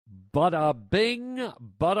Bada bing,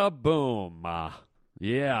 bada boom.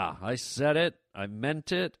 Yeah, I said it. I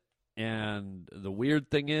meant it. And the weird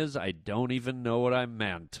thing is, I don't even know what I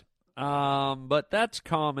meant. But that's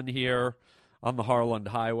common here on the Harland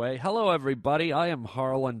Highway. Hello, everybody. I am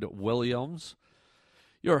Harland Williams,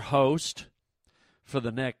 your host for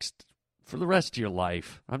the rest of your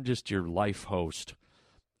life. I'm just your life host.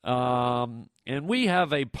 And we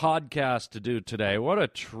have a podcast to do today. What a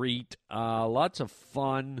treat. Lots of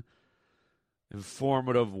fun,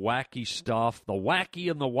 informative, wacky stuff. The wacky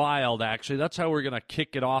and the wild, actually. That's how we're going to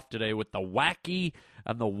kick it off today, with the wacky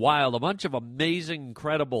and the wild. A bunch of amazing,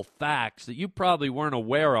 incredible facts that you probably weren't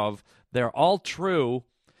aware of. They're all true,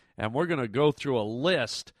 and we're going to go through a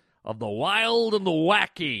list of the wild and the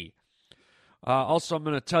wacky. Also, I'm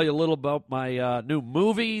going to tell you a little about my new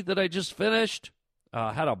movie that I just finished.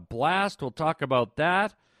 Had a blast. We'll talk about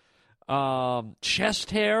that.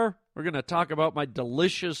 Chest hair. We're going to talk about my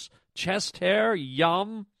delicious chest hair.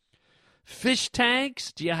 Yum. Fish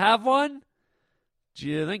tanks. Do you have one? Do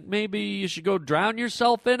you think maybe you should go drown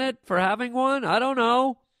yourself in it for having one? I don't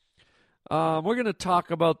know. We're going to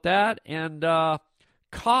talk about that. And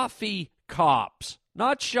coffee cops.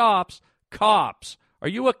 Not shops, cops. Are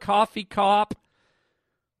you a coffee cop?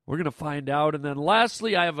 We're going to find out. And then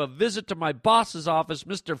lastly, I have a visit to my boss's office,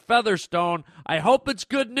 Mr. Featherstone. I hope it's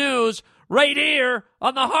good news right here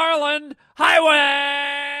on the Harland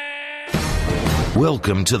Highway.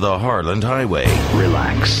 Welcome to the Harland Highway.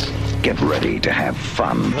 Relax. Get ready to have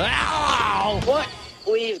fun. Ow! What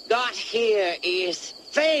we've got here is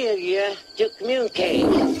failure to communicate.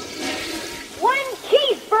 One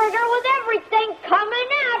cheeseburger with everything coming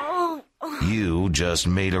out. You just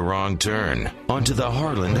made a wrong turn onto the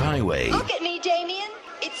Harland Highway. Look at me, Damien.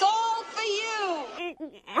 It's all for you.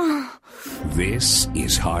 This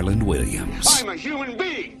is Harland Williams. I'm a human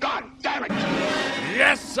being. God damn it.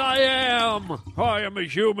 Yes, I am. I am a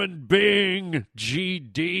human being,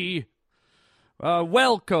 GD.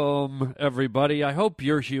 Welcome, everybody. I hope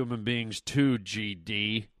you're human beings too,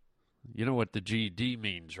 GD. You know what the GD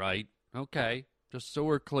means, right? Okay, just so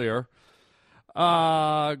we're clear.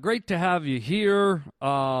 Great to have you here.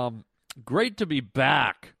 Great to be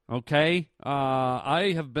back, okay?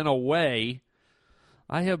 I have been away.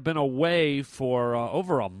 For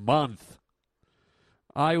over a month.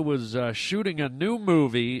 I was shooting a new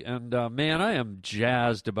movie, and man, I am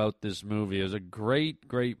jazzed about this movie. It was a great,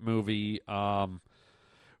 great movie.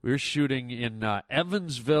 We were shooting in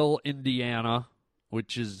Evansville, Indiana,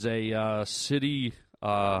 which is a city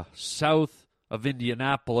south of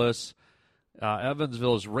Indianapolis.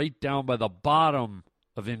 Evansville is right down by the bottom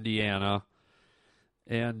of Indiana.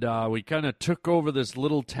 And we kind of took over this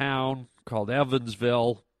little town called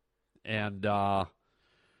Evansville, and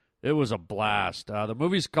it was a blast. The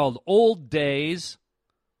movie's called Old Days,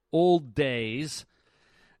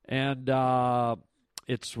 and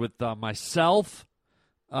it's with myself,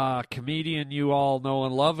 comedian you all know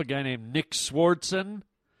and love, a guy named Nick Swartzen,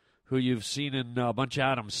 who you've seen in a bunch of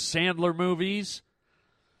Adam Sandler movies.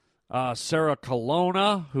 Sarah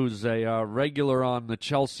Colonna, who's a regular on the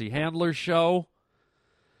Chelsea Handler Show.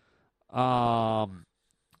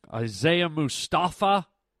 Isaiah Mustafa,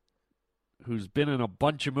 who's been in a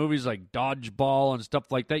bunch of movies like Dodgeball and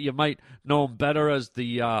stuff like that. You might know him better as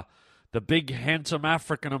the big, handsome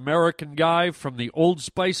African-American guy from the Old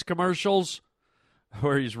Spice commercials,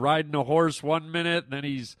 where he's riding a horse one minute, and then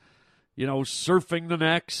he's, surfing the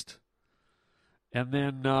next. And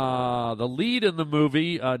then the lead in the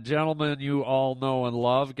movie, a gentleman you all know and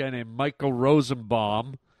love, a guy named Michael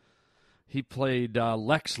Rosenbaum. He played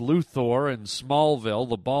Lex Luthor in Smallville,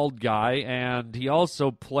 the bald guy, and he also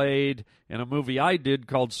played in a movie I did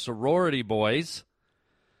called Sorority Boys.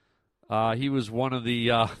 He was one of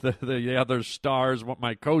the other stars,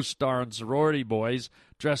 my co-star in Sorority Boys,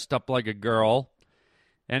 dressed up like a girl.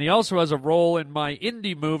 And he also has a role in my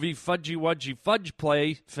indie movie, Fudgy Wudgy Fudge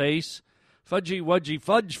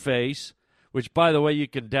Face, which, by the way, you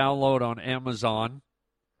can download on Amazon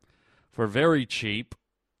for very cheap,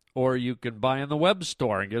 or you can buy in the web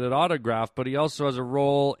store and get it autographed. But he also has a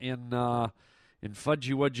role in Fudgy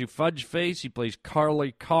Wudgy Fudge Face. He plays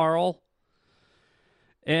Carly Carl.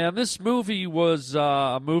 And this movie was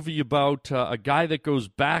a movie about a guy that goes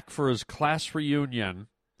back for his class reunion.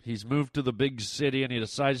 He's moved to the big city, and he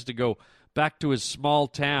decides to go back to his small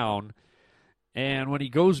town. And when he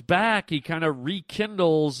goes back, he kind of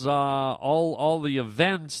rekindles all the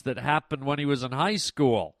events that happened when he was in high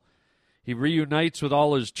school. He reunites with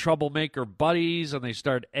all his troublemaker buddies, and they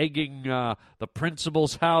start egging the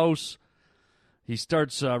principal's house. He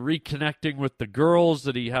starts reconnecting with the girls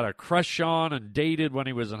that he had a crush on and dated when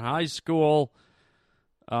he was in high school.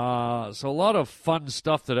 So a lot of fun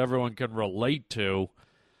stuff that everyone can relate to.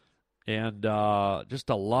 And just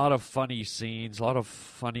a lot of funny scenes, a lot of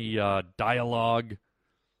funny dialogue.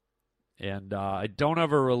 And I don't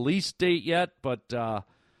have a release date yet, but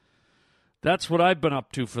that's what I've been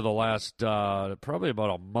up to for the last probably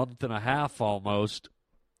about a month and a half almost.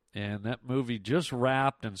 And that movie just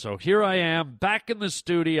wrapped. And so here I am back in the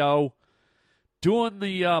studio doing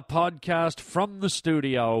the podcast from the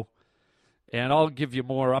studio. And I'll give you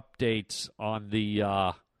more updates on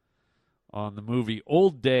the movie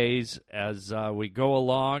Old Days as we go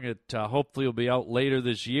along. It hopefully will be out later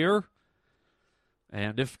this year.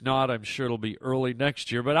 And if not, I'm sure it'll be early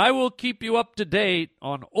next year. But I will keep you up to date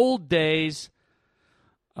on Old Days.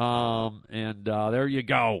 And there you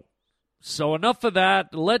go. So enough of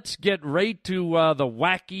that. Let's get right to the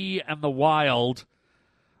wacky and the wild.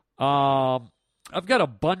 I've got a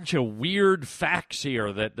bunch of weird facts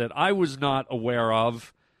here that I was not aware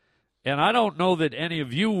of. And I don't know that any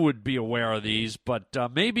of you would be aware of these, but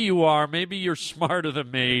maybe you are. Maybe you're smarter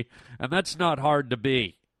than me, and that's not hard to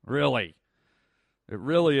be, really. It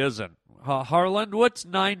really isn't. Harland, what's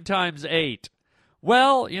 9 times 8?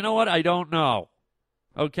 Well, you know what? I don't know.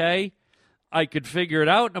 Okay? I could figure it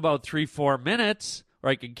out in about 3-4 minutes, or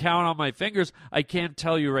I can count on my fingers. I can't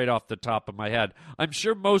tell you right off the top of my head. I'm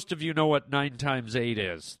sure most of you know what 9 times 8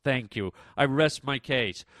 is. Thank you. I rest my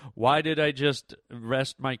case. Why did I just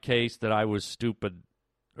rest my case that I was stupider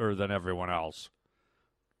than everyone else?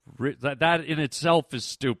 That in itself is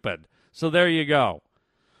stupid. So there you go.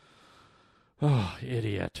 Oh,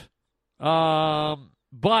 idiot.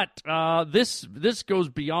 But this goes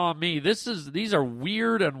beyond me. These are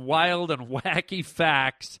weird and wild and wacky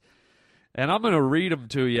facts, and I'm going to read them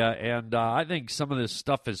to you, and I think some of this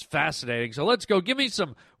stuff is fascinating. So let's go. Give me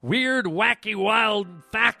some weird, wacky, wild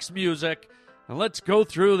facts music, and let's go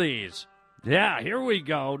through these. Yeah, here we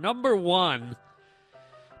go. Number 1.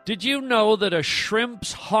 Did you know that a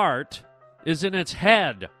shrimp's heart is in its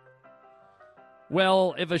head?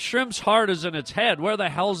 Well, if a shrimp's heart is in its head, where the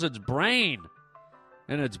hell's its brain?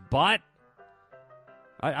 In its butt?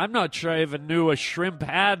 I'm not sure I even knew a shrimp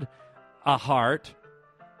had a heart.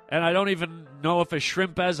 And I don't even know if a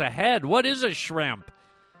shrimp has a head. What is a shrimp?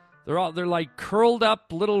 They're like curled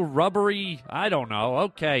up little rubbery, I don't know.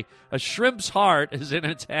 Okay, a shrimp's heart is in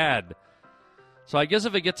its head. So I guess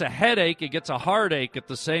if it gets a headache, it gets a heartache at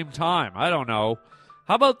the same time. I don't know.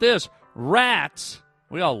 How about this? Rats.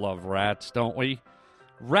 We all love rats, don't we?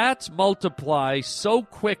 Rats multiply so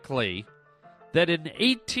quickly that in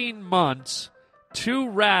 18 months, 2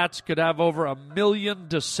 rats could have over 1 million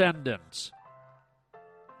descendants.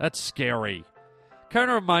 That's scary. Kind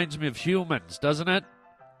of reminds me of humans, doesn't it?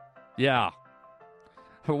 Yeah.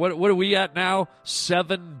 What are we at now?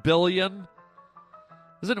 7 billion?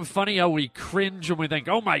 Isn't it funny how we cringe when we think,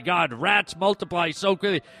 oh my God, rats multiply so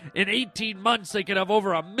quickly. In 18 months, they could have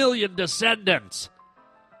over 1 million descendants.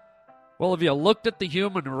 Well, have you looked at the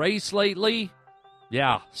human race lately?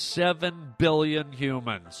 Yeah, 7 billion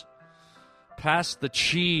humans. Pass the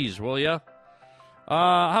cheese, will you?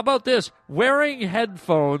 How about this? Wearing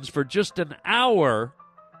headphones for just an hour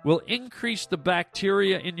will increase the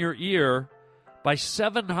bacteria in your ear by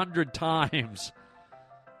 700 times.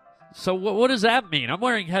 So what does that mean? I'm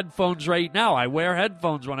wearing headphones right now. I wear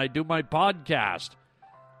headphones when I do my podcast.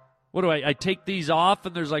 What do I take these off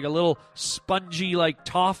and there's like a little spongy like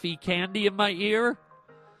toffee candy in my ear?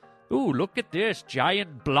 Ooh, look at this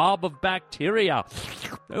giant blob of bacteria.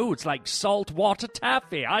 Ooh, it's like saltwater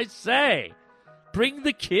taffy. I say, bring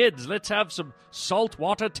the kids. Let's have some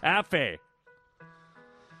saltwater taffy.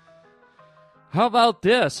 How about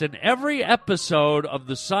this? In every episode of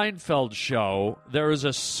the Seinfeld show, there is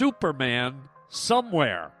a Superman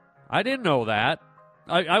somewhere. I didn't know that.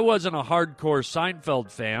 I wasn't a hardcore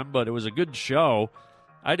Seinfeld fan, but it was a good show.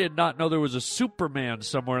 I did not know there was a Superman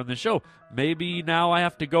somewhere in the show. Maybe now I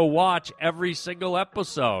have to go watch every single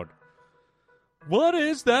episode. What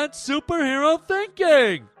is that superhero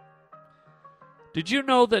thinking? Did you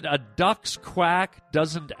know that a duck's quack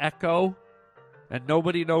doesn't echo and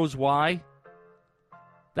nobody knows why?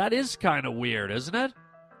 That is kind of weird, isn't it?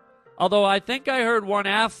 Although I think I heard one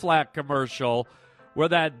Aflac commercial where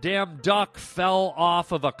that damn duck fell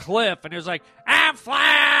off of a cliff and he was like,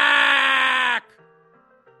 Aflac!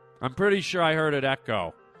 I'm pretty sure I heard it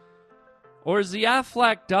echo. Or is the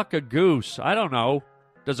Aflac duck a goose? I don't know.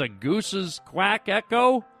 Does a goose's quack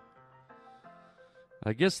echo?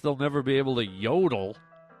 I guess they'll never be able to yodel.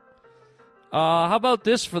 How about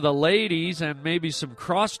this for the ladies and maybe some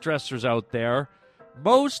cross-dressers out there?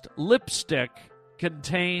 Most lipstick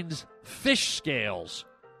contains fish scales.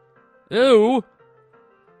 Ew.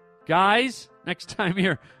 Guys, Next time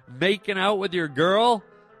you're making out with your girl?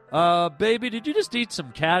 Baby, did you just eat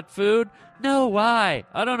some cat food? No, why?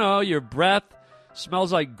 I don't know. Your breath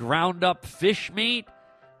smells like ground up fish meat?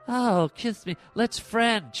 Oh, kiss me. Let's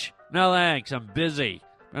French. No, thanks. I'm busy.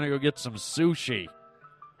 I'm going to go get some sushi.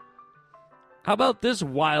 How about this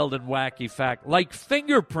wild and wacky fact? Like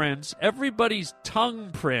fingerprints, everybody's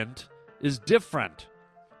tongue print is different.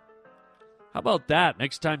 How about that?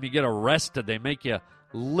 Next time you get arrested, they make you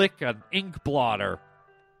lick an ink blotter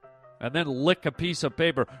and then lick a piece of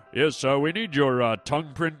paper. Yes, we need your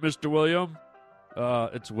tongue print, Mr. William.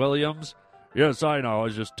 It's Williams. Yes, I know. I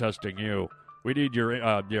was just testing you. We need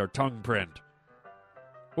your tongue print.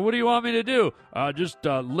 Well, what do you want me to do? Just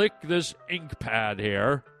lick this ink pad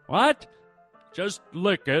here. What? Just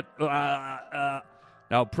lick it. Now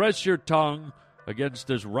press your tongue against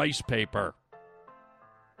this rice paper.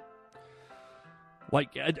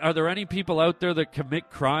 Like, are there any people out there that commit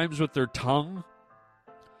crimes with their tongue?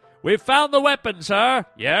 We found the weapon, sir.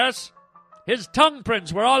 Yes? His tongue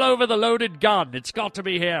prints were all over the loaded gun. It's got to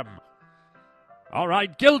be him. All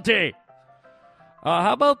right, guilty.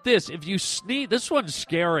 How about this? If you sneeze, this one's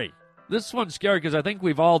scary. This one's scary because I think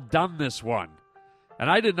we've all done this one. And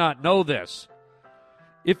I did not know this.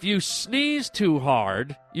 If you sneeze too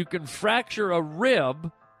hard, you can fracture a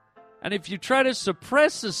rib. And if you try to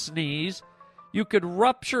suppress a sneeze, you could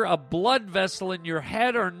rupture a blood vessel in your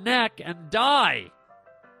head or neck and die.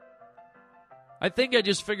 I think I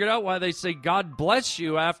just figured out why they say God bless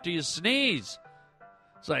you after you sneeze.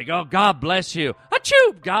 It's like, oh, God bless you.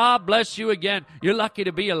 Achoo! God bless you again. You're lucky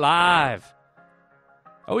to be alive.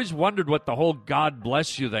 I always wondered what the whole God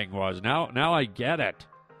bless you thing was. Now I get it.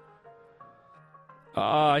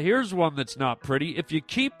 Here's one that's not pretty. If you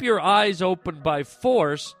keep your eyes open by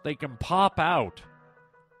force, they can pop out.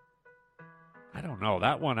 I don't know.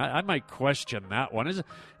 That one, I might question that one.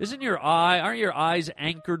 Aren't your eyes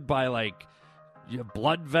anchored by, like, your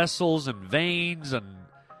blood vessels and veins and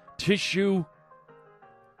tissue?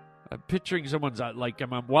 I'm picturing someone's, like,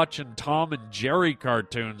 I'm watching Tom and Jerry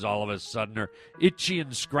cartoons all of a sudden, or Itchy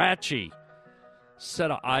and Scratchy. Set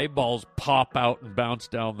of eyeballs pop out and bounce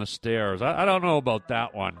down the stairs. I don't know about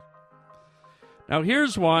that one. Now,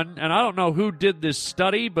 here's one, and I don't know who did this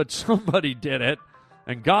study, but somebody did it,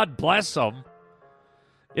 and God bless them.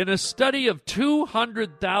 In a study of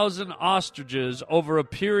 200,000 ostriches over a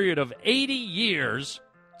period of 80 years,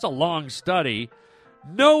 it's a long study,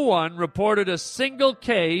 no one reported a single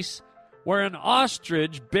case where an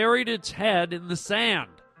ostrich buried its head in the sand.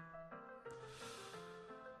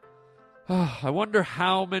 I wonder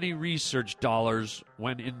how many research dollars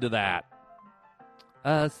went into that.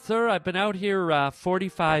 Sir, I've been out here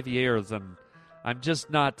 45 years, and I'm just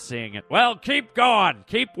not seeing it. Well, keep going.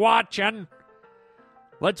 Keep watching.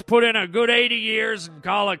 Let's put in a good 80 years and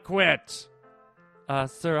call it quits.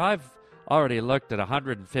 Sir, I've already looked at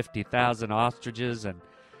 150,000 ostriches, and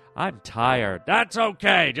I'm tired. That's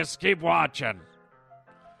okay. Just keep watching.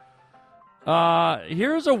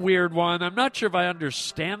 Here's a weird one. I'm not sure if I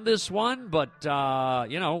understand this one, but,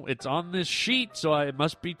 it's on this sheet, so it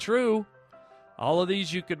must be true. All of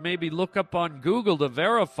these you could maybe look up on Google to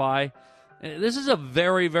verify. This is a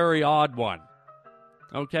very, very odd one.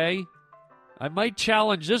 Okay? I might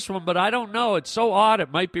challenge this one, but I don't know. It's so odd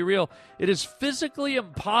it might be real. It is physically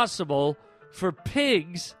impossible for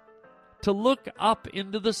pigs to look up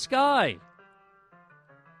into the sky.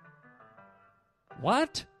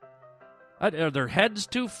 What? Are their heads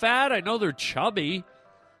too fat? I know they're chubby.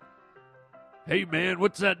 Hey, man,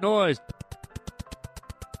 what's that noise?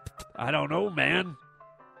 I don't know, man.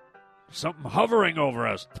 Something hovering over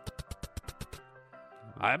us.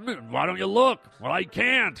 Why don't you look? Well, I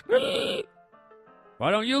can't. Why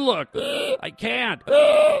don't you look? I can't.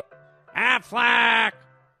 Affleck!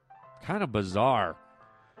 Kind of bizarre.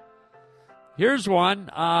 Here's one.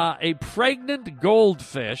 A pregnant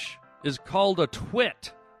goldfish is called a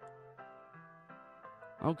twit.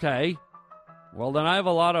 Okay. Well, then I have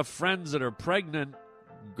a lot of friends that are pregnant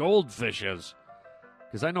goldfishes.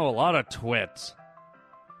 Because I know a lot of twits.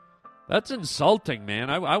 That's insulting, man.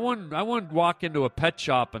 I wouldn't walk into a pet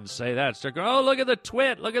shop and say that. Start going, oh, look at the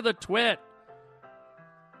twit. Look at the twit.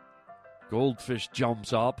 Goldfish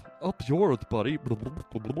jumps up. Up yours, buddy.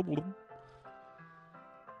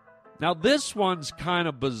 Now, this one's kind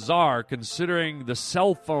of bizarre considering the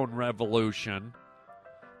cell phone revolution.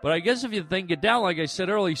 But I guess if you think it down, like I said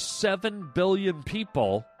earlier, 7 billion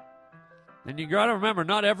people. And you got to remember,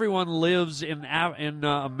 not everyone lives in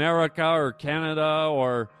America or Canada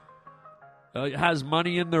or has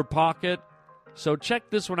money in their pocket. So check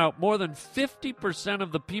this one out. More than 50%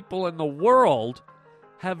 of the people in the world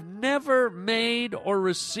have never made or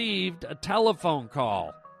received a telephone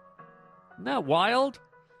call. Isn't that wild?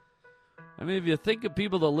 I mean, if you think of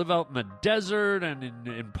people that live out in the desert and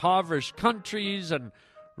in impoverished countries and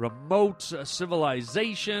remote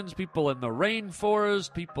civilizations, people in the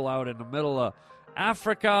rainforest, people out in the middle of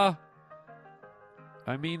Africa.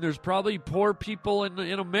 I mean, there's probably poor people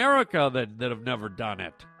in America that have never done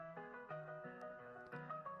it.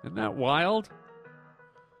 Isn't that wild?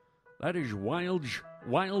 That is wild,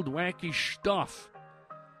 wacky stuff.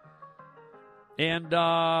 And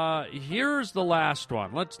here's the last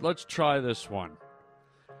one. Let's try this one.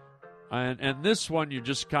 And this one, you're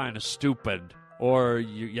just kind of stupid, or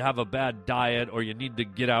you have a bad diet, or you need to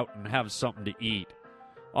get out and have something to eat.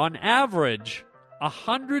 On average,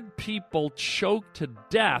 100 people choke to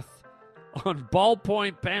death on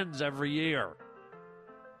ballpoint pens every year.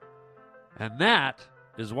 And that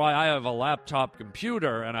is why I have a laptop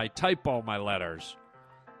computer and I type all my letters.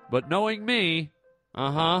 But knowing me,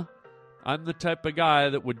 I'm the type of guy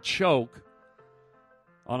that would choke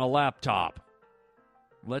on a laptop.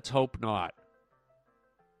 Let's hope not.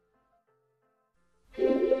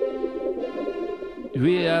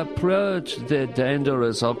 We approach the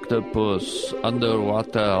dangerous octopus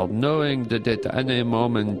underwater, knowing that at any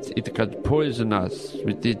moment it could poison us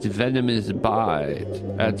with its venomous bite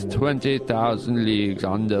at 20,000 leagues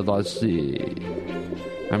under the sea.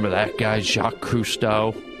 Remember that guy, Jacques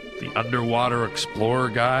Cousteau? The underwater explorer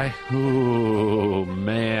guy? Ooh,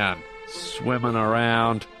 man. Swimming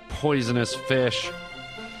around, poisonous fish.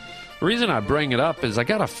 The reason I bring it up is I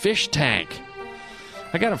got a fish tank.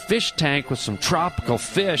 I got a fish tank with some tropical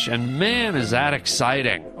fish, and man, is that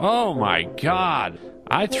exciting. Oh, my God.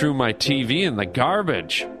 I threw my TV in the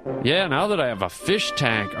garbage. Yeah, now that I have a fish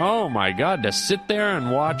tank, oh, my God, to sit there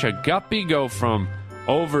and watch a guppy go from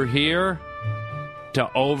over here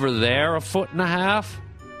to over there 1.5 feet.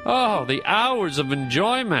 Oh, the hours of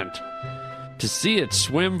enjoyment. To see it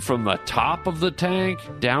swim from the top of the tank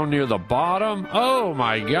down near the bottom. Oh,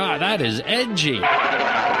 my God, that is edgy.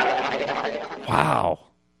 Wow.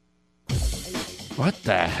 What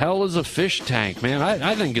the hell is a fish tank, man?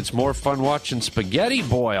 I think it's more fun watching spaghetti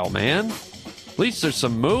boil, man. At least there's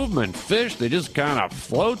some movement. Fish, they just kind of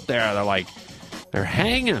float there. They're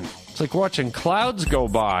hanging. It's like watching clouds go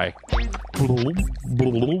by.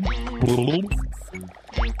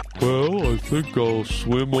 Well, I think I'll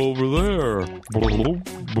swim over there.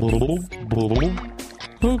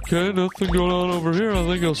 Okay, nothing going on over here. I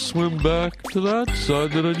think I'll swim back to that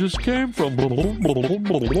side that I just came from. And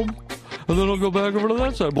then I'll go back over to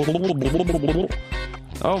that side.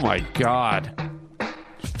 Oh my God.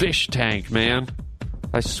 Fish tank, man.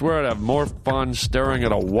 I swear I'd have more fun staring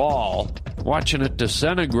at a wall, watching it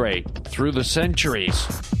disintegrate through the centuries.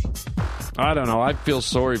 I don't know. I feel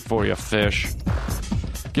sorry for you, fish.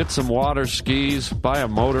 Get some water skis, buy a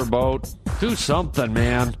motorboat, do something,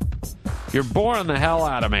 man. You're boring the hell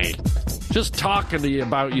out of me. Just talking to you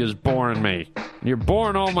about you is boring me. You're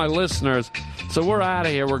boring all my listeners. So we're out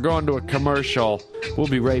of here. We're going to a commercial. We'll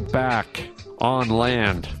be right back on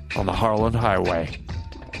land on the Harland Highway.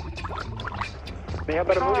 How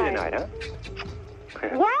about a movie tonight, huh?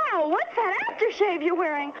 Wow, what's that aftershave you're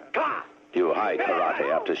wearing? You high karate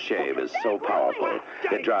aftershave is so powerful,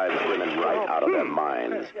 it drives women right out of their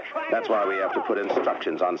minds. That's why we have to put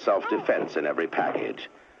instructions on self-defense in every package.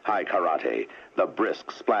 High karate, the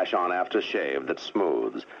brisk splash-on aftershave that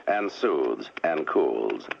smooths and soothes and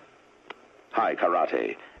cools. High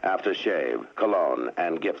karate, aftershave, cologne,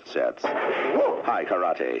 and gift sets. High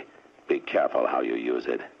karate, be careful how you use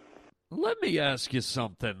it. Let me ask you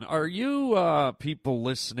something. Are you people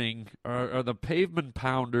listening, are the pavement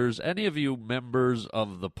pounders, any of you members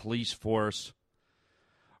of the police force?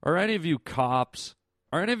 Are any of you cops?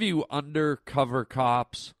 Are any of you undercover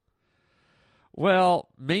cops? Well,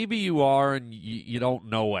 maybe you are and you don't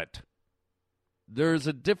know it. There's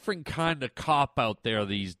a different kind of cop out there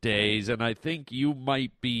these days, and I think you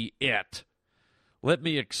might be it. Let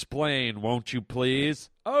me explain, won't you please?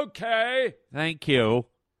 Okay. Thank you.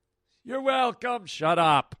 You're welcome. Shut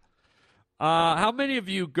up. How many of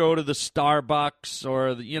you go to the Starbucks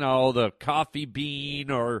or, the Coffee Bean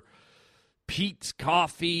or Pete's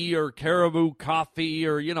Coffee or Caribou Coffee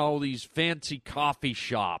or, these fancy coffee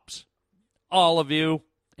shops? All of you.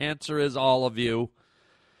 Answer is all of you.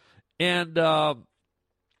 And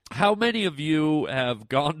how many of you have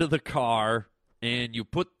gone to the car and you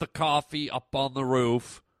put the coffee up on the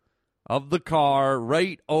roof of the car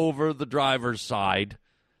right over the driver's side?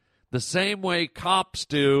 The same way cops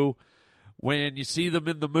do when you see them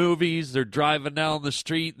in the movies. They're driving down the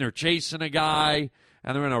street and they're chasing a guy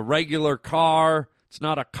and they're in a regular car. It's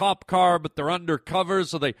not a cop car, but they're undercover,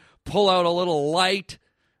 so they pull out a little light,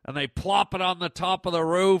 and they plop it on the top of the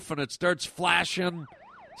roof, and it starts flashing.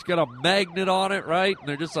 It's got a magnet on it, right? And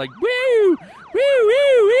they're just like, woo, woo,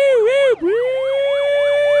 woo, woo, woo,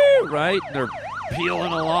 woo, right? And they're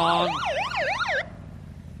peeling along.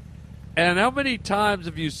 And how many times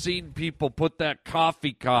have you seen people put that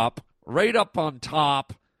coffee cup right up on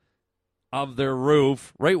top of their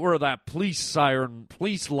roof, right where that police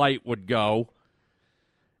light would go,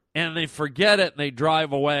 and they forget it and they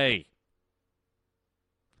drive away?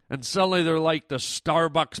 And suddenly they're like the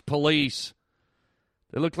Starbucks police.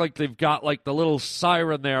 They look like they've got like the little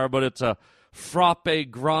siren there, but it's a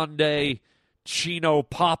frappe grande chino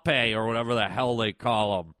pape or whatever the hell they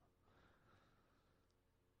call them.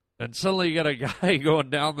 And suddenly you got a guy going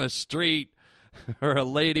down the street or a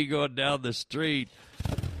lady going down the street.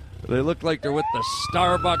 They look like they're with the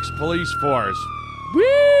Starbucks police force. Woo!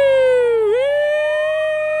 Woo!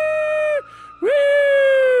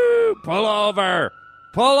 Woo! Pull over!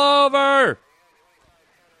 Pull over!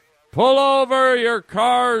 Pull over your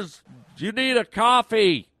cars. You need a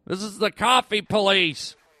coffee. This is the coffee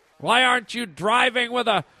police. Why aren't you driving with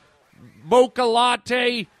a mocha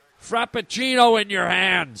latte frappuccino in your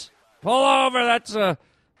hands? Pull over. That's a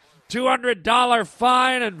 $200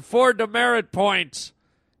 fine and 4 demerit points.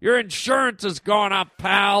 Your insurance is going up,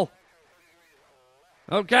 pal.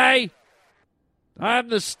 Okay? I'm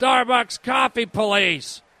the Starbucks coffee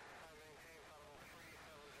police.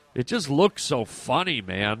 It just looks so funny,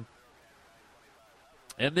 man.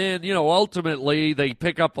 And then, ultimately they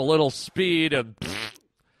pick up a little speed and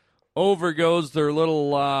over goes their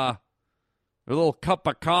little cup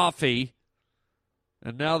of coffee.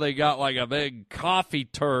 And now they got like a big coffee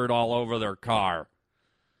turd all over their car.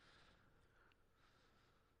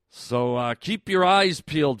 So keep your eyes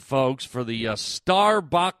peeled, folks, for the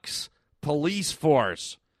Starbucks police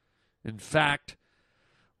force. In fact,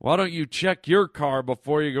 why don't you check your car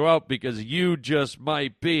before you go out, because you just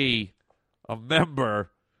might be a member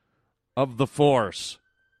of the force.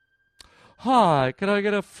 Hi, can I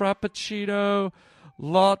get a frappuccino,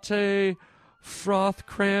 latte, froth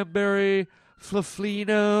cranberry,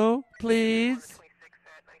 Flaflino, please?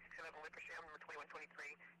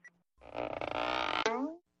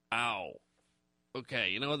 Ow. Okay,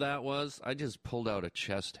 you know what that was? I just pulled out a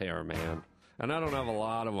chest hair, man. And I don't have a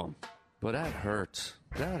lot of them. But that hurts.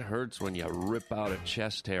 That hurts when you rip out a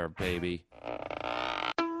chest hair, baby.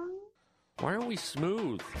 Why aren't we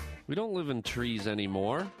smooth? We don't live in trees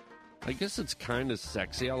anymore. I guess it's kind of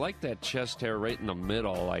sexy. I like that chest hair right in the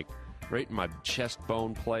middle, like right in my chest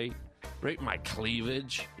bone plate, right in my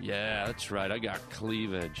cleavage. Yeah, that's right. I got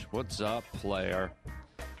cleavage. What's up, player?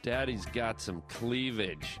 Daddy's got some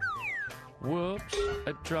cleavage. Whoops,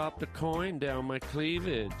 I dropped a coin down my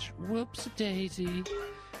cleavage. Whoops-a-daisy.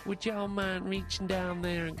 Would y'all mind reaching down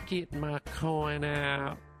there and getting my coin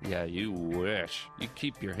out? Yeah, you wish. You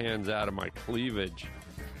keep your hands out of my cleavage.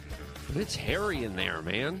 But it's hairy in there,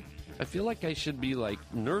 man. I feel like I should be, like,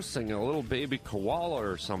 nursing a little baby koala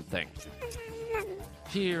or something.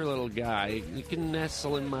 Here, little guy, you can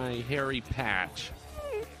nestle in my hairy patch.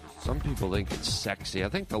 Some people think it's sexy. I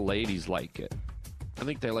think the ladies like it. I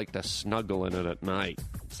think they like to snuggle in it at night.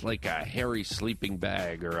 It's like a hairy sleeping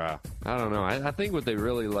bag or I don't know. I think what they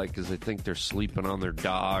really like is they think they're sleeping on their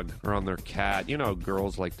dog or on their cat. You know,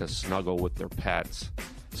 girls like to snuggle with their pets.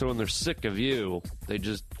 So when they're sick of you, they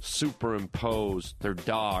just superimpose their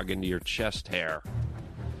dog into your chest hair.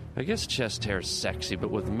 I guess chest hair is sexy, but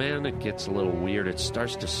with men it gets a little weird. It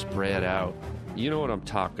starts to spread out. You know what I'm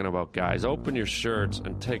talking about, guys. Open your shirts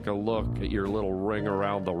and take a look at your little ring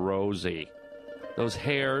around the rosy. Those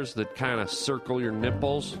hairs that kind of circle your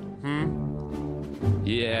nipples,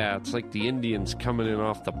 Yeah, it's like the Indians coming in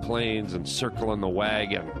off the plains and circling the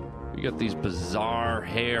wagon. We got these bizarre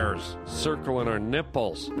hairs circling our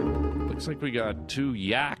nipples. Looks like we got 2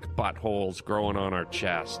 yak buttholes growing on our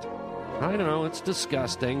chest. I know, it's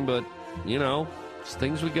disgusting, but, it's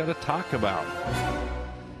things we gotta talk about.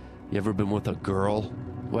 You ever been with a girl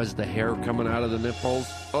who has the hair coming out of the nipples?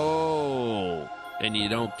 Oh, and you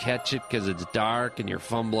don't catch it because it's dark and you're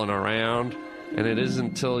fumbling around, and it isn't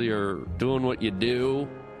until you're doing what you do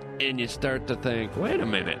and you start to think, wait a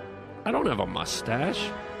minute, I don't have a mustache.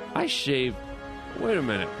 I shaved. Wait a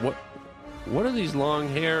minute, what are these long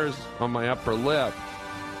hairs on my upper lip?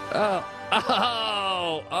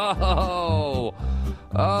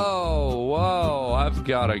 Whoa, I've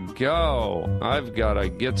gotta go. I've gotta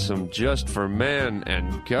get some Just for Men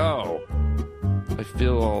and go. I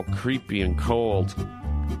feel all creepy and cold.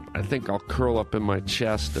 I think I'll curl up in my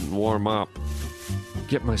chest and warm up.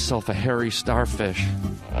 Get myself a hairy starfish.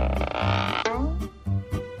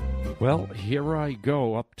 Well, here I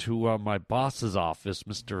go up to my boss's office,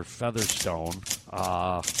 Mr. Featherstone.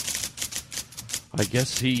 I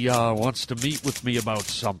guess he wants to meet with me about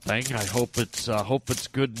something. I hope it's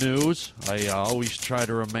good news. I always try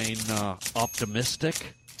to remain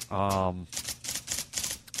optimistic. It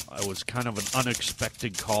was kind of an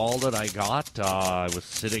unexpected call that I got. I was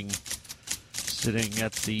sitting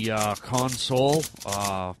at the console,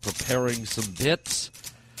 preparing some bits,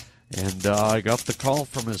 and I got the call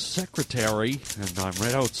from his secretary, and I'm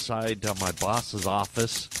right outside my boss's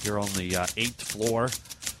office here on the 8th floor.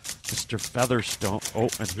 Mr. Featherstone. Oh,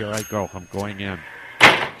 and here I go. I'm going in.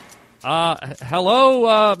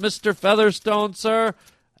 Hello, Mr. Featherstone, sir.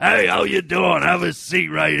 Hey, how you doing? Have a seat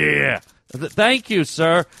right here. Thank you,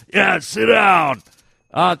 sir. Yeah, sit down.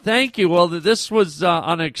 Thank you. Well, this was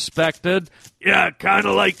unexpected. Yeah, kind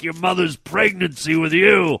of like your mother's pregnancy with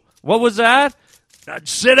you. What was that?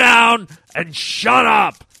 Sit down and shut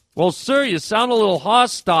up. Well, sir, you sound a little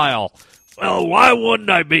hostile. Well, why wouldn't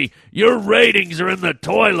I be? Your ratings are in the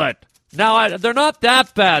toilet. Now, they're not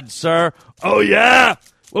that bad, sir. Oh, yeah?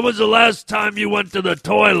 When was the last time you went to the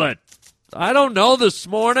toilet? I don't know, this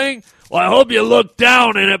morning. Well, I hope you looked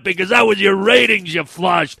down in it because that was your ratings you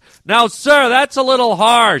flushed. Now, sir, that's a little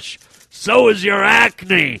harsh. So is your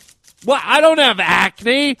acne. What? I don't have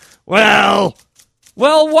acne. Well,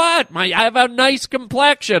 what? I have a nice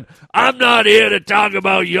complexion. I'm not here to talk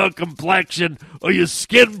about your complexion or your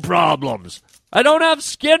skin problems. I don't have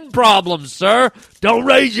skin problems, sir. Don't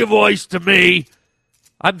raise your voice to me.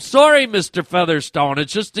 I'm sorry, Mr. Featherstone.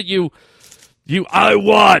 It's just that I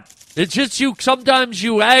what? It's just sometimes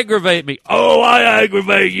you aggravate me. Oh, I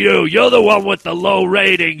aggravate you. You're the one with the low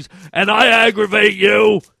ratings, and I aggravate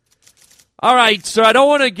you. All right, sir, I don't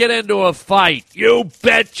want to get into a fight. You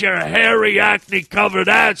bet your hairy acne-covered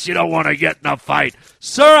ass you don't want to get in a fight.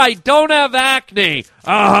 Sir, I don't have acne.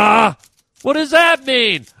 Uh-huh. What does that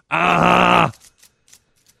mean? Uh-huh.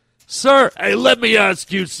 Sir. Hey, let me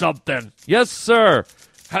ask you something. Yes, sir.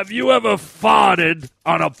 Have you ever farted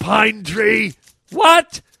on a pine tree?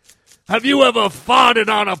 What? Have you ever farted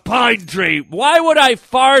on a pine tree? Why would I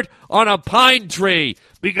fart on a pine tree?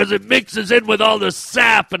 Because it mixes in with all the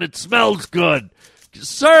sap and it smells good.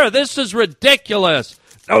 Sir, this is ridiculous.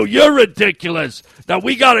 Oh, you're ridiculous. Now,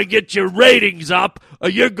 we got to get your ratings up or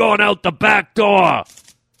you're going out the back door.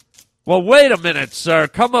 Well, wait a minute, sir.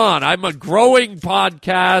 Come on. I'm a growing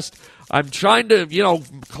podcast. I'm trying to,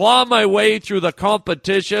 claw my way through the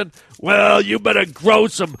competition. Well, you better grow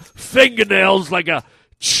some fingernails like a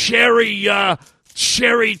cherry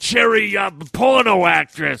porno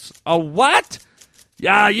actress. A what?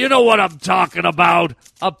 Yeah, you know what I'm talking about.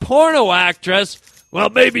 A porno actress? Well,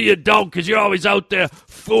 maybe you don't, because you're always out there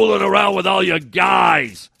fooling around with all your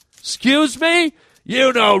guys. Excuse me?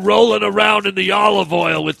 You know, rolling around in the olive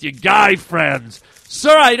oil with your guy friends.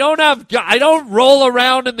 Sir, I don't roll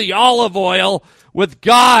around in the olive oil with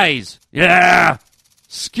guys. Yeah.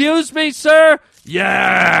 Excuse me, sir?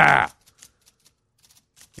 Yeah.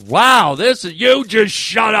 Wow, You just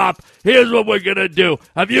shut up. Here's what we're going to do.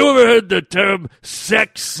 Have you ever heard the term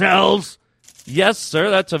sex sells? Yes, sir.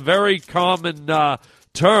 That's a very common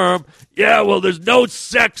term. Yeah, well, there's no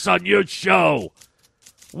sex on your show.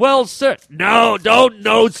 Well, sir. No, don't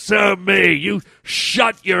no sir me. You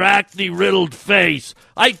shut your acne-riddled face.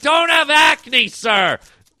 I don't have acne, sir.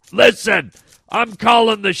 Listen, I'm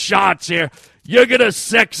calling the shots here. You're going to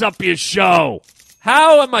sex up your show.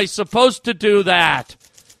 How am I supposed to do that?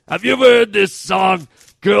 Have you ever heard this song,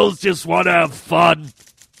 Girls Just Want to Have Fun?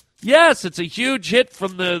 Yes, it's a huge hit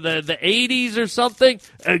from the 80s or something.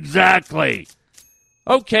 Exactly.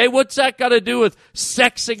 Okay, what's that got to do with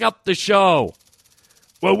sexing up the show?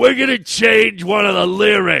 Well, we're going to change one of the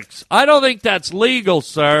lyrics. I don't think that's legal,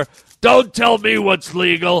 sir. Don't tell me what's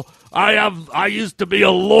legal. I used to be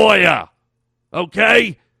a lawyer.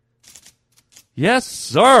 Okay? Yes,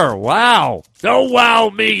 sir. Wow. Don't wow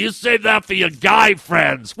me. You save that for your guy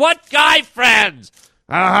friends. What guy friends?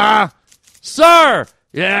 Uh-huh. Sir.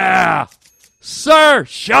 Yeah. Sir.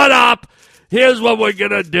 Shut up. Here's what we're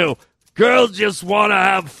going to do. Girls just want to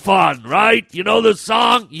have fun, right? You know the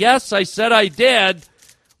song? Yes, I said I did.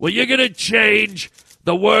 Well, you're going to change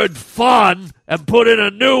the word fun and put in a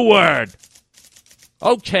new word.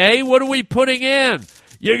 Okay, what are we putting in?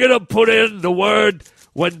 You're going to put in the word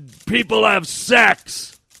when people have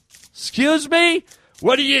sex. Excuse me?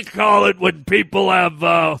 What do you call it when people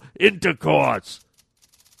have intercourse?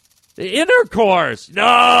 Intercourse?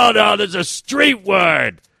 No, there's a street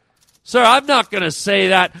word. Sir, I'm not going to say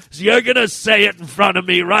that. You're going to say it in front of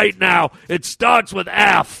me right now. It starts with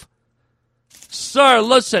F. Sir,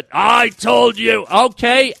 listen. I told you.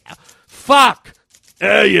 Okay. Fuck.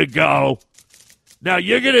 There you go. Now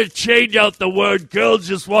you're going to change out the word girls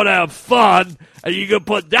just want to have fun, and you can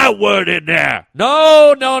put that word in there.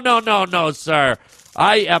 No, sir.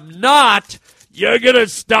 I am not. You're going to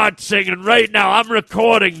start singing right now. I'm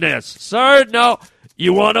recording this. Sir, no.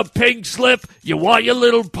 You want a pink slip? You want your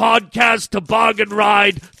little podcast toboggan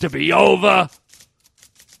ride to be over?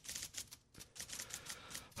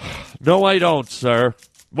 No, I don't, sir.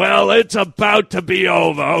 Well, it's about to be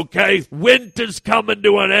over, okay? Winter's coming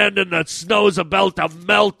to an end and the snow's about to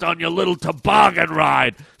melt on your little toboggan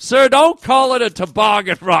ride. Sir, don't call it a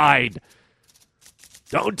toboggan ride.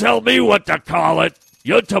 Don't tell me what to call it.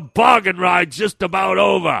 Your toboggan ride's just about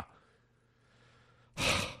over.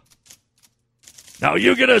 Now,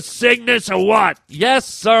 you gonna sing this or what? Yes,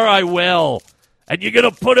 sir, I will. And you're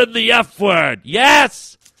gonna put in the F word? Yes!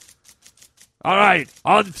 All right,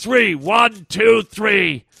 on 3. 1, 2,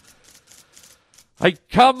 3. I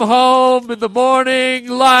come home in the morning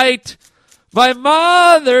light. My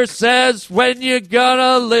mother says, when you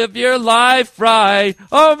gonna live your life right?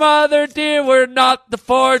 Oh, mother dear, we're not the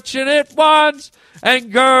fortunate ones.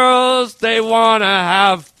 And girls, they wanna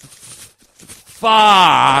have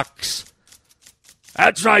fox.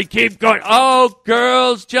 That's right, keep going. Oh,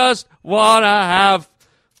 girls just wanna have...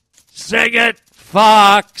 Sing it.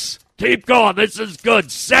 Fox. Keep going. This is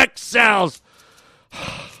good. Sex sells.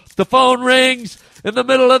 The phone rings in the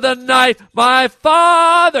middle of the night. My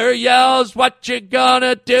father yells, what you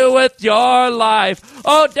gonna do with your life?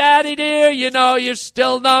 Oh, daddy dear, you know you're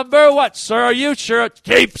still number one. Sir, are you sure?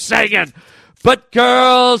 Keep singing. But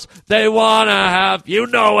girls, they wanna have, you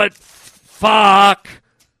know it, fuck.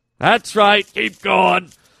 That's right. Keep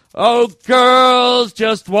going. Oh, girls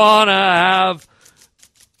just wanna have...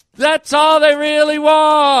 That's all they really want.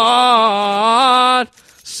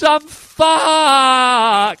 Some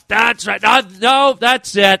fuck. That's right. No,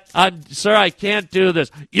 that's it. Sir, I can't do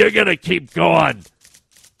this. You're going to keep going.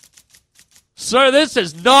 Sir, this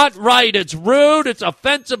is not right. It's rude. It's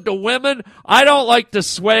offensive to women. I don't like to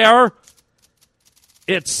swear.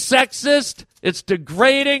 It's sexist. It's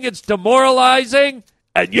degrading. It's demoralizing.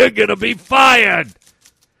 And you're going to be fired.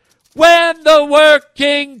 When the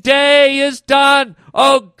working day is done,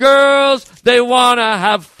 oh, girls, they want to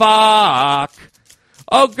have fuck.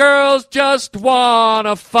 Oh, girls just want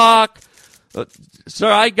to fuck. Sir,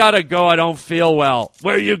 I got to go. I don't feel well.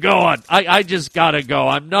 Where are you going? I just got to go.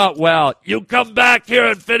 I'm not well. You come back here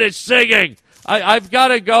and finish singing. I've got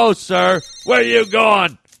to go, sir. Where are you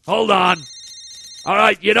going? Hold on. All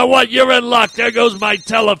right, you know what? You're in luck. There goes my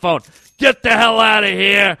telephone. Get the hell out of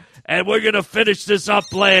here. And we're going to finish this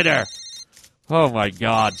up later. Oh, my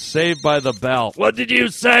God. Saved by the bell. What did you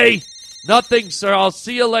say? Nothing, sir. I'll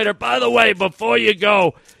see you later. By the way, before you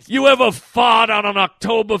go, you ever fought on an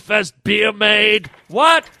Oktoberfest beer maid?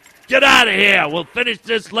 What? Get out of here. We'll finish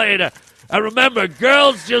this later. And remember,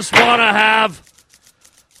 girls just want to have...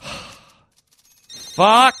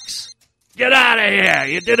 Fox? Get out of here.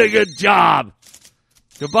 You did a good job.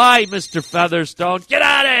 Goodbye, Mr. Featherstone. Get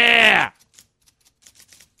out of here.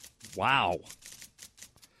 Wow.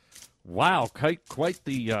 Wow, quite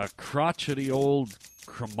the crotchety old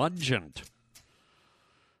curmudgeon.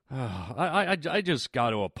 I just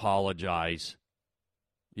got to apologize.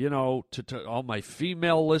 You know, to all my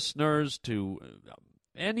female listeners, to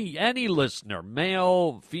any listener,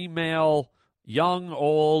 male, female, young,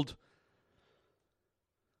 old,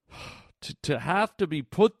 to have to be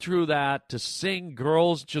put through that, to sing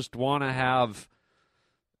girls just want to have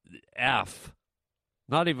F.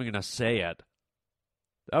 Not even going to say it.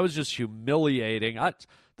 That was just humiliating.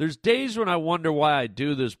 There's days when I wonder why I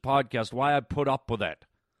do this podcast, why I put up with it.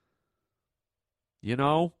 You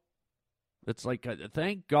know? It's like,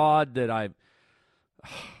 thank God that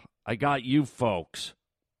I got you folks.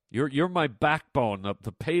 You're my backbone,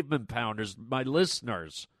 the pavement pounders, my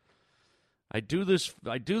listeners. I do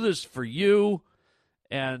this for you,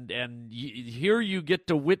 and here you get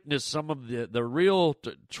to witness some of the real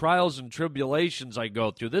trials and tribulations I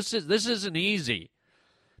go through. This isn't easy.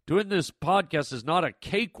 Doing this podcast is not a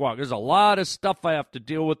cakewalk. There's a lot of stuff I have to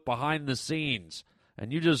deal with behind the scenes,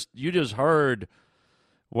 and you just heard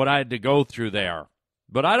what I had to go through there.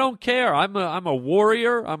 But I don't care. I'm a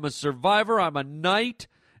warrior. I'm a survivor. I'm a knight,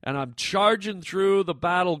 and I'm charging through the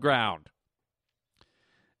battleground.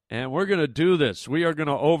 And we're going to do this. We are going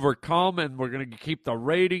to overcome, and we're going to keep the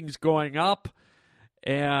ratings going up.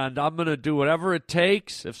 And I'm going to do whatever it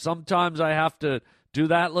takes. If sometimes I have to do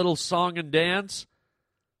that little song and dance,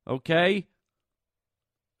 okay?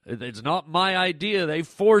 It's not my idea. They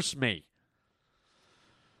force me.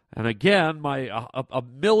 And again, a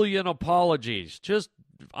million apologies. Just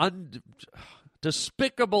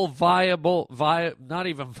despicable, not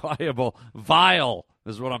even viable, vile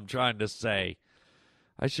is what I'm trying to say.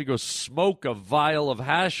 I should go smoke a vial of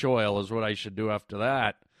hash oil is what I should do after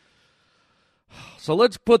that. So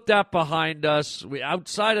let's put that behind us.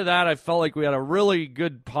 Outside of that, I felt like we had a really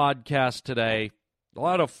good podcast today. A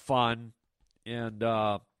lot of fun. And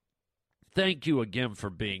thank you again for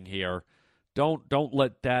being here. Don't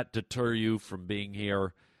let that deter you from being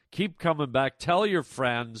here. Keep coming back. Tell your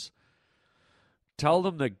friends. Tell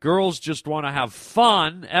them that girls just want to have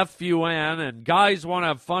fun, F-U-N, and guys want to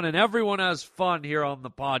have fun, and everyone has fun here on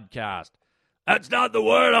the podcast. That's not the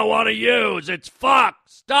word I want to use. It's fuck.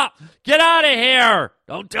 Stop. Get out of here.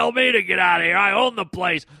 Don't tell me to get out of here. I own the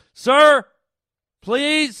place. Sir,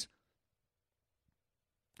 please.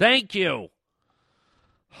 Thank you.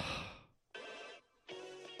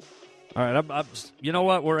 All right, I'm you know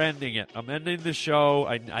what? We're ending it. I'm ending the show.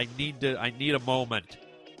 I need a moment.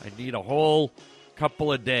 I need a whole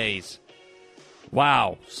couple of days.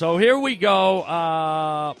 Wow. So here we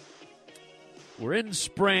go. We're in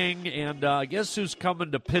spring, and guess who's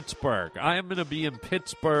coming to Pittsburgh? I am going to be in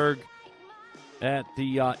Pittsburgh at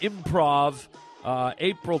the Improv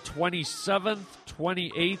April 27th,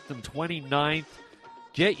 28th, and 29th.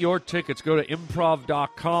 Get your tickets. Go to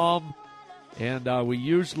improv.com, and we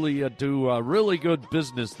usually do really good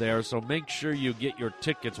business there, so make sure you get your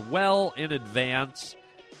tickets well in advance.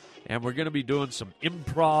 And we're going to be doing some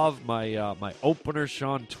improv. My opener,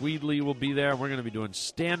 Sean Tweedley, will be there. We're going to be doing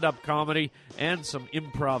stand-up comedy and some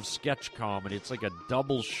improv sketch comedy. It's like a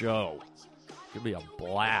double show. It's going to be a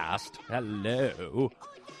blast. Hello.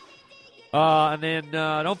 And then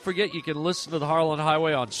don't forget, you can listen to the Harlan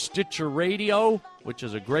Highway on Stitcher Radio, which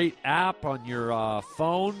is a great app on your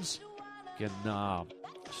phones. You can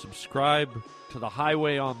subscribe to the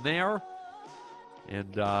Highway on there.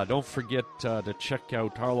 And don't forget to check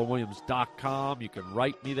out harlanwilliams.com. You can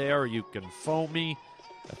write me there, or you can phone me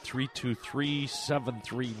at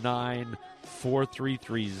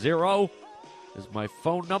 323-739-4330 is my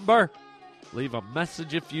phone number. Leave a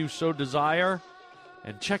message if you so desire.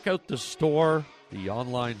 And check out the store, the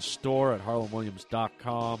online store at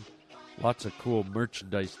harlanwilliams.com. Lots of cool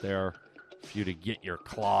merchandise there for you to get your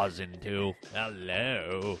claws into.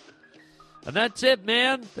 Hello. And that's it,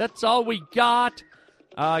 man. That's all we got.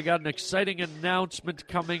 I got an exciting announcement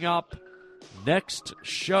coming up next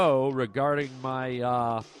show regarding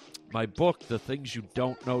my my book, The Things You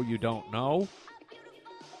Don't Know You Don't Know.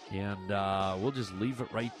 And we'll just leave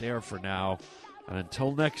it right there for now. And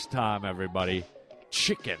until next time, everybody,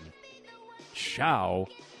 chicken chow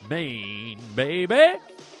mein, baby.